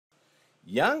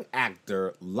Young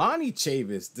actor Lonnie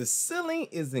Chavis, the ceiling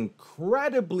is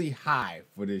incredibly high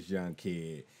for this young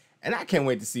kid. And I can't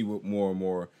wait to see what more and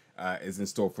more is in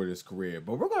store for this career.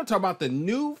 But we're going to talk about the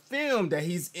new film that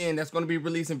he's in that's going to be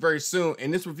releasing very soon.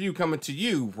 And this review coming to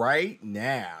you right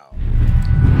now.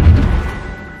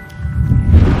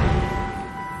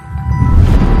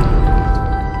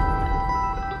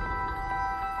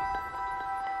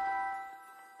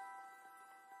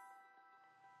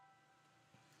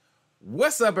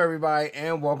 What's up, everybody,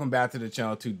 and welcome back to the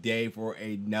channel today for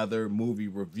another movie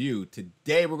review.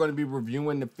 Today we're going to be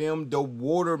reviewing the film The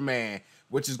Waterman,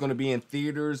 which is going to be in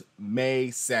theaters May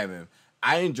 7th.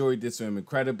 I enjoyed this film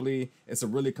incredibly. It's a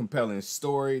really compelling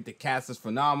story. The cast is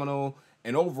phenomenal,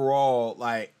 and overall,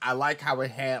 I like how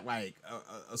it had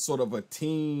a sort of a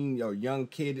teen or young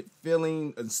kid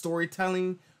feeling and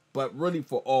storytelling, but really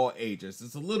for all ages.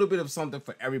 There's a little bit of something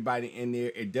for everybody in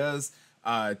there. It does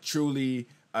truly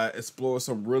explore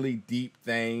some really deep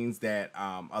things that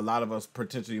a lot of us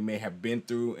potentially may have been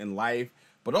through in life.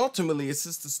 But ultimately, it's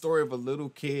just the story of a little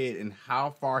kid and how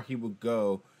far he would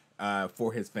go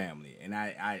for his family. And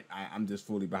I'm just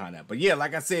fully behind that. But yeah,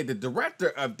 like I said, the director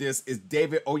of this is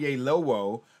David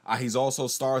Oyelowo. He's also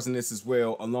stars in this as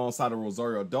well, alongside of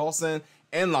Rosario Dawson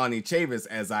and Lonnie Chavis,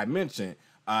 as I mentioned.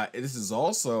 This is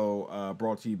also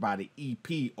brought to you by the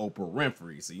EP Oprah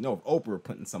Winfrey. So, you know, if Oprah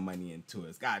putting some money into it,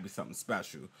 it's got to be something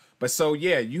special. But so,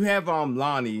 yeah, you have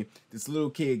Lonnie, this little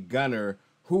kid Gunner,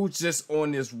 who's just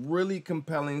on this really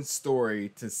compelling story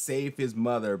to save his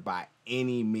mother by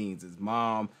any means. His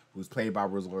mom, who's played by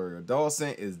Rosario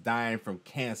Dawson, is dying from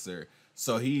cancer.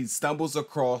 So he stumbles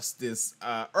across this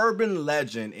urban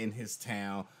legend in his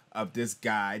town of this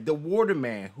guy, the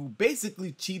Waterman, who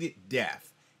basically cheated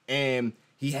death. And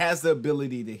he has the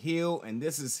ability to heal, and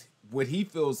this is what he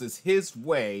feels is his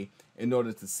way in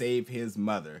order to save his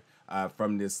mother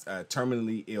from this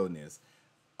terminally illness.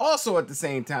 Also, at the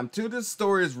same time, too, this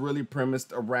story is really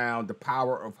premised around the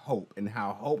power of hope and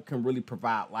how hope can really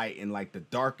provide light in like the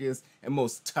darkest and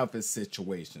most toughest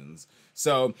situations.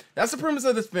 So that's the premise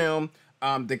of this film.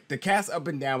 The cast up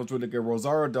and down was really good.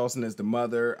 Rosario Dawson as the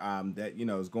mother that, you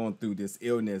know, is going through this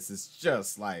illness. It's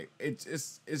just like it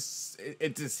just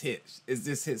hits. It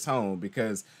just hits home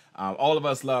because all of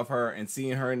us love her, and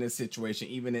seeing her in this situation,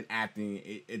 even in acting,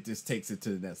 it just takes it to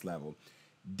the next level.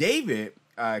 David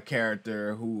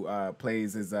character who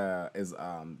plays as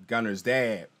Gunner's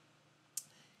dad,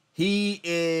 he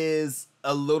is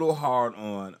a little hard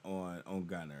on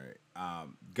Gunner.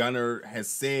 Gunner has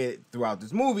said throughout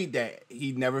this movie that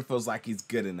he never feels like he's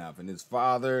good enough, and his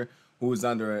father, who is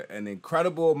under an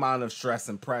incredible amount of stress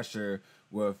and pressure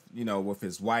with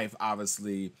his wife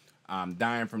obviously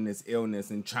dying from this illness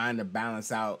and trying to balance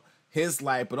out his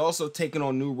life, but also taking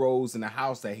on new roles in the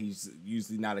house that he's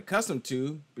usually not accustomed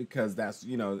to, because that's,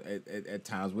 you know, at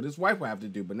times what his wife will have to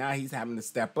do. But now he's having to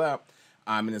step up,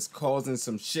 and it's causing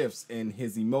some shifts in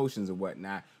his emotions and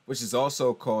whatnot, which is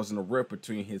also causing a rift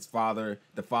between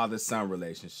the father-son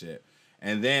relationship.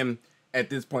 And then at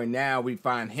this point now, we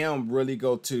find him really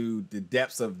go to the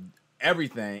depths of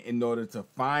everything in order to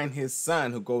find his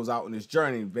son, who goes out on this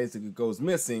journey, basically goes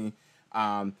missing.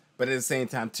 But at the same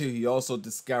time, too, he also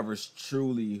discovers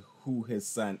truly who his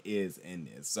son is in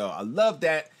this. So I love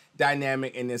that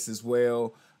dynamic in this as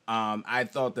well. I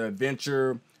thought the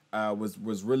adventure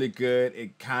was really good.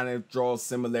 It kind of draws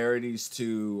similarities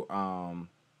to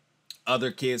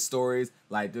other kids' stories.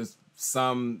 Like there's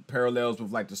some parallels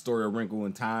with like the story of Wrinkle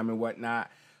in Time and whatnot.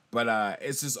 But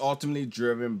it's just ultimately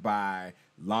driven by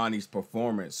Lonnie's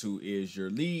performance, who is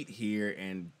your lead here,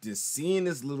 and just seeing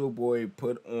this little boy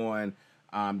put on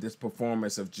this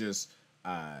performance of just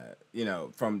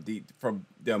from the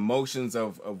emotions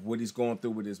of what he's going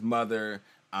through with his mother,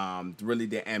 really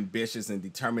the ambitions and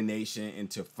determination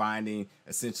into finding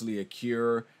essentially a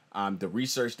cure, the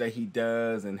research that he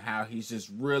does, and how he's just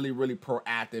really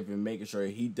proactive in making sure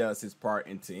he does his part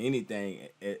into anything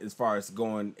as far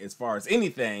as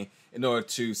anything in order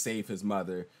to save his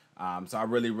mother. So I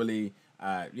really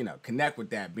connect with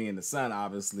that, being the son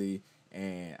obviously,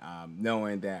 and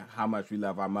knowing that how much we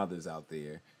love our mothers out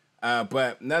there.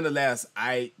 But nonetheless,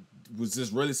 I was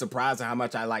just really surprised at how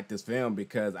much I liked this film,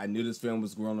 because I knew this film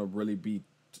was going to really be,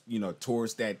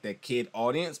 towards that kid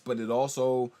audience, but it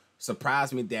also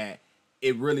surprised me that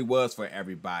it really was for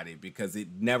everybody, because it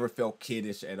never felt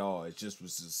kiddish at all. It just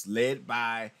was just led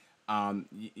by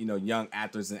young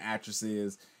actors and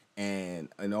actresses, and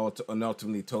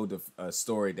ultimately told a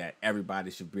story that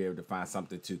everybody should be able to find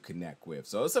something to connect with.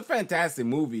 So it's a fantastic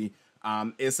movie.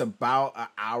 It's about an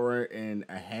hour and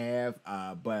a half,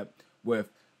 but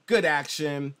with good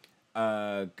action,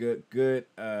 good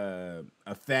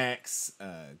effects,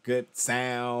 good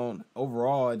sound.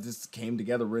 Overall, it just came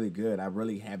together really good. I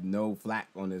really have no flack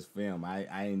on this film.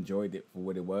 I enjoyed it for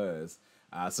what it was.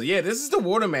 So yeah, this is The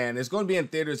Waterman. It's going to be in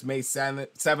theaters May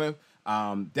 7th.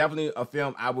 Definitely a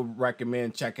film I would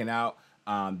recommend checking out.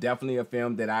 Definitely a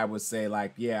film that I would say,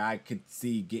 like, yeah, I could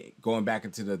see going back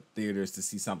into the theaters to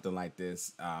see something like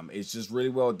this. It's just really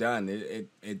well done.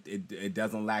 It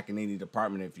doesn't lack in any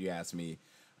department, if you ask me.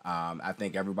 I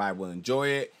think everybody will enjoy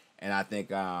it, and I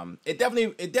think it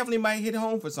definitely might hit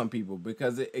home for some people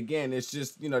because again, it's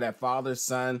just, you know, that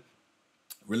father-son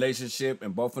relationship,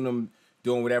 and both of them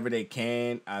doing whatever they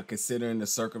can, considering the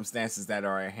circumstances that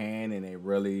are at hand, and they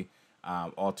really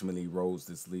ultimately roads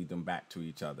that lead them back to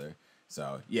each other.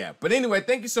 So yeah, but anyway,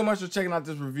 thank you so much for checking out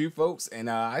this review, folks, and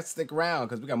I stick around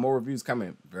because we got more reviews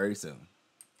coming very soon.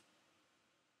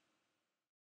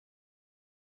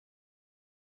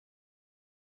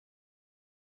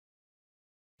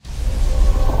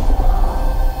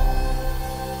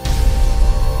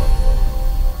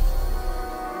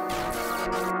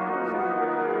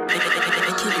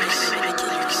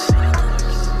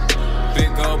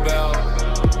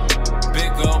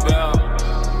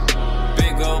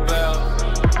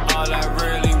 All I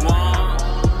really